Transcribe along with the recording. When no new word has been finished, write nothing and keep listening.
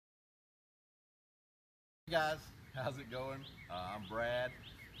Hey guys, how's it going? I'm Brad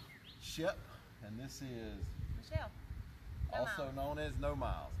Ship, and this is Michelle, also known as No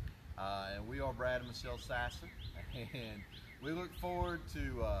Miles. And we are Brad and Michelle Sasser, and we look forward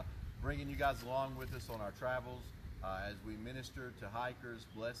to bringing you guys along with us on our travels as we minister to hikers,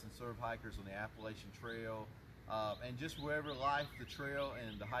 bless and serve hikers on the Appalachian Trail, and just wherever life, the trail,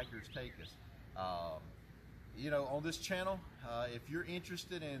 and the hikers take us. You know, on this channel, if you're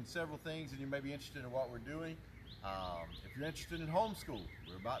interested in several things and you may be interested in what we're doing, if you're interested in homeschool,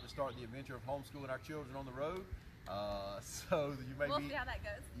 we're about to start the adventure of homeschooling our children on the road. So we'll see how that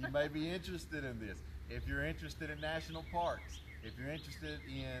goes. You may be interested in this. If you're interested in national parks, if you're interested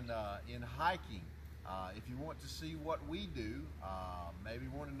in hiking, if you want to see what we do, maybe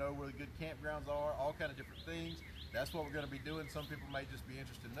want to know where the good campgrounds are, all kind of different things, that's what we're going to be doing. Some people may just be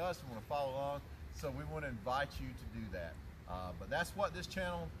interested in us and want to follow along. So we want to invite you to do that. But that's what this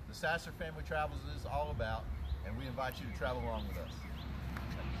channel, the Sasser Family Travels, is all about, and we invite you to travel along with us.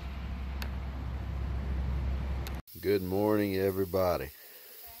 Good morning, everybody.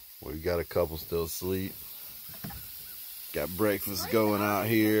 We've got a couple still asleep. Got breakfast going out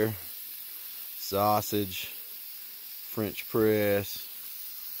here. Sausage, French press,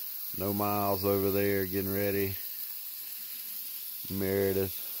 No Miles over there getting ready.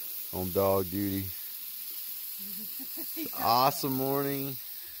 Meredith on dog duty. Awesome morning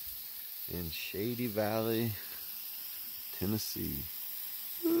in Shady Valley, Tennessee.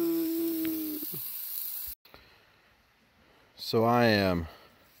 Woo. So I am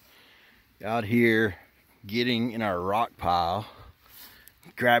out here getting in our rock pile,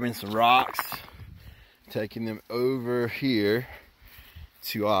 grabbing some rocks, taking them over here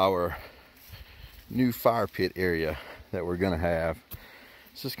to our new fire pit area that we're gonna have.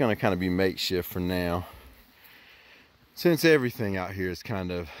 It's just gonna kind of be makeshift for now, since everything out here is kind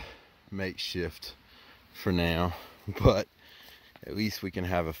of makeshift for now, but at least we can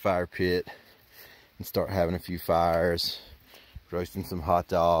have a fire pit and start having a few fires, roasting some hot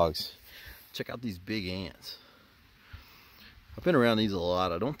dogs. Check out these big ants. I've been around these a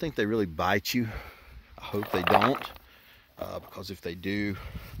lot. I don't think they really bite you. I hope they don't, because if they do,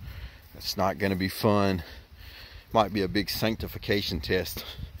 it's not gonna be fun. Might be a big sanctification test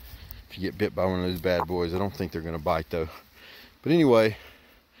if you get bit by one of those bad boys. I don't think they're gonna bite though. But anyway,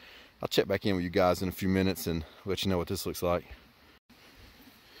 I'll check back in with you guys in a few minutes and let you know what this looks like.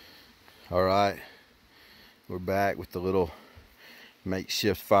 All right, we're back with the little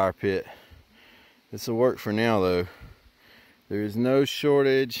makeshift fire pit. This will work for now though. There is no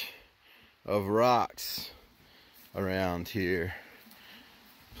shortage of rocks around here.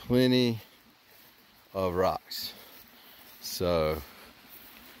 Plenty of rocks. So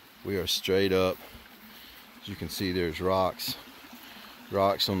we are straight up. As you can see, there's rocks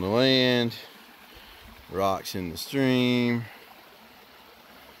on the land, rocks in the stream.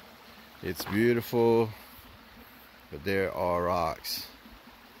 It's beautiful, but there are rocks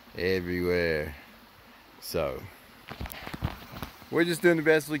everywhere. So we're just doing the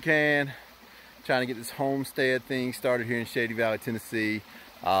best we can, trying to get this homestead thing started here in Shady Valley, Tennessee.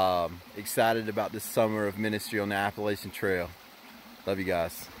 Excited about this summer of ministry on the Appalachian Trail. Love you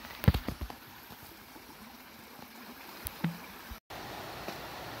guys.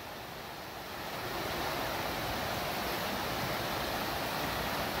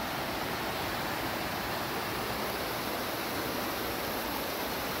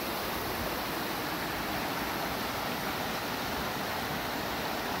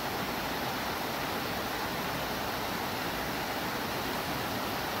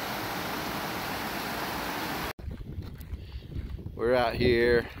 We're out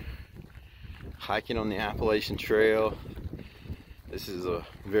here hiking on the Appalachian Trail. This is a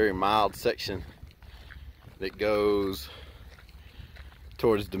very mild section that goes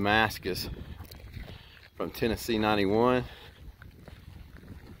towards Damascus from Tennessee 91.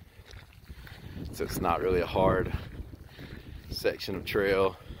 So it's not really a hard section of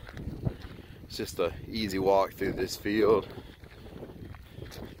trail. It's just an easy walk through this field.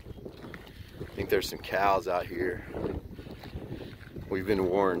 I think there's some cows out here. We've been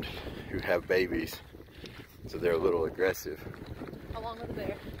warned who have babies, so they're a little aggressive. Along with the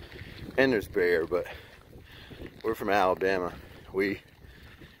bear. And there's bear, but we're from Alabama. We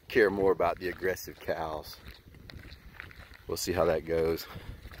care more about the aggressive cows. We'll see how that goes.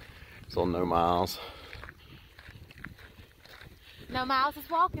 It's on No Miles. No Miles is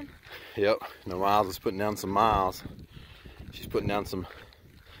walking. Yep, No Miles is putting down some miles. She's putting down some,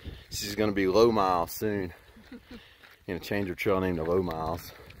 she's gonna be low miles soon. Gonna change her trail name to Low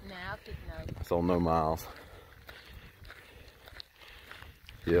Miles. No, I'll keep No. It's on No Miles.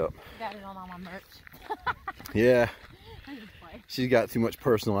 Yep. Got it on all my merch. Yeah. I just play. She's got too much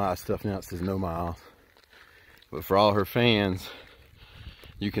personalized stuff now. It says no miles. But for all her fans,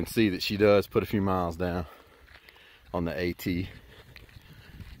 you can see that she does put a few miles down on the AT.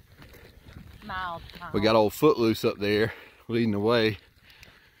 Mild. We got old Footloose up there leading the way.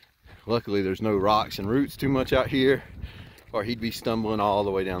 Luckily there's no rocks and roots too much out here, or he'd be stumbling all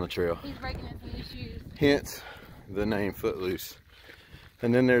the way down the trail. He's breaking into new shoes. Hence the name Footloose.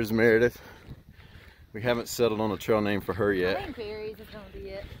 And then there's Meredith. We haven't settled on a trail name for her I yet. think berries is gonna be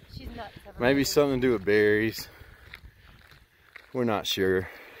it. She's nuts. Maybe something to do with berries. We're not sure.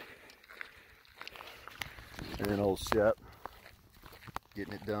 And then old Shep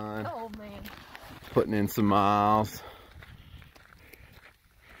getting it done. Oh man. Putting in some miles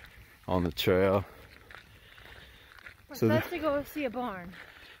on the trail. We're So supposed to go see a barn.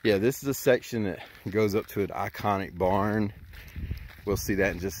 Yeah, this is a section that goes up to an iconic barn. We'll see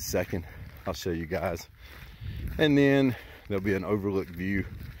that in just a second. I'll show you guys. And then there'll be an overlook view.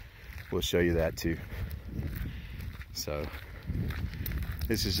 We'll show you that too. So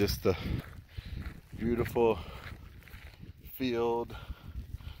this is just the beautiful field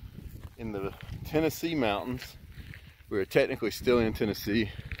in the Tennessee mountains. We're technically still in Tennessee,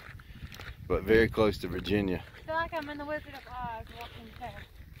 but very close to Virginia. I feel like I'm in the Wizard of Oz walking past.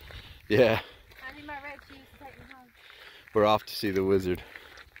 Yeah, I need my red shoes to take me home. we're off to see the wizard,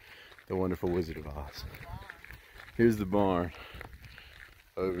 the wonderful Wizard of Oz. Here's the barn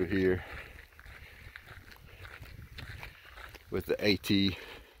over here with the AT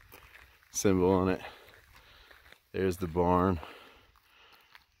symbol on it. There's the barn.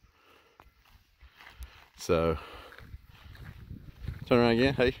 So, turn around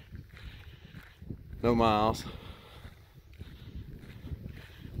again, hey. No miles.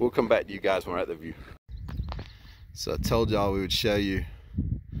 We'll come back to you guys when we're at the view. So I told y'all we would show you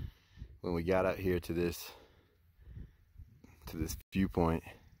when we got out here to this viewpoint.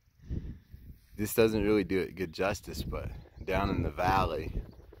 This doesn't really do it good justice, but down in the valley,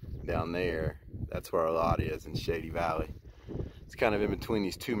 down there, that's where our lot is, in Shady Valley. It's kind of in between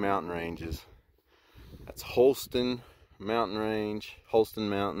these two mountain ranges. That's Holston Mountain Range, Holston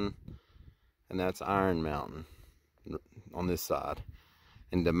Mountain, and that's Iron Mountain on this side.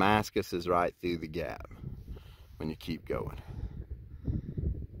 And Damascus is right through the gap when you keep going.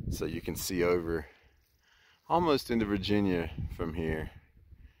 So you can see over almost into Virginia from here.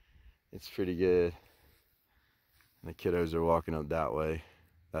 It's pretty good. And the kiddos are walking up that way.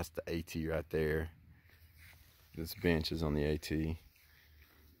 That's the AT right there. This bench is on the AT.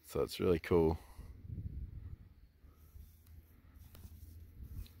 So it's really cool.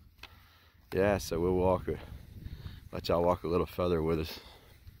 Yeah, so we'll walk it. Let y'all walk a little further with us.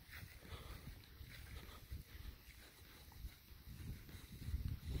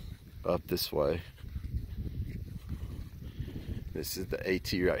 Up this way. This is the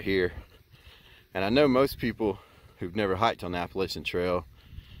AT right here. And I know most people who've never hiked on the Appalachian Trail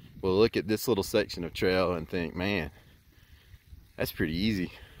will look at this little section of trail and think, man, that's pretty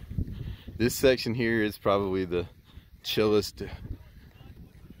easy. This section here is probably the chillest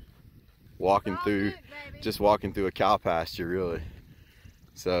walking through, just walking through a cow pasture, really.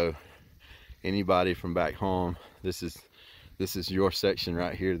 So anybody from back home, this is your section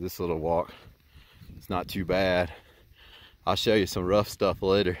right here, this little walk. It's not too bad. I'll show you some rough stuff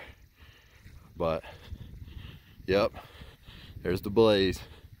later, but yep, there's the blaze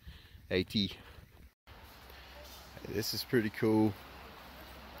AT. This is pretty cool.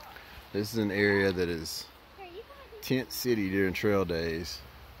 This is an area that is tent city during trail days,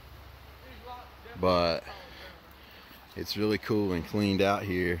 but it's really cool and cleaned out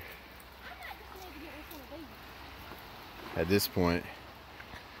here at this point.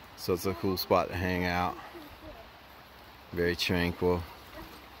 So it's a cool spot to hang out. Very tranquil.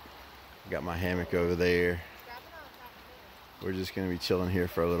 Got my hammock over there. We're just gonna be chilling here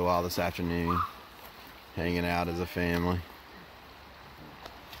for a little while this afternoon, hanging out as a family.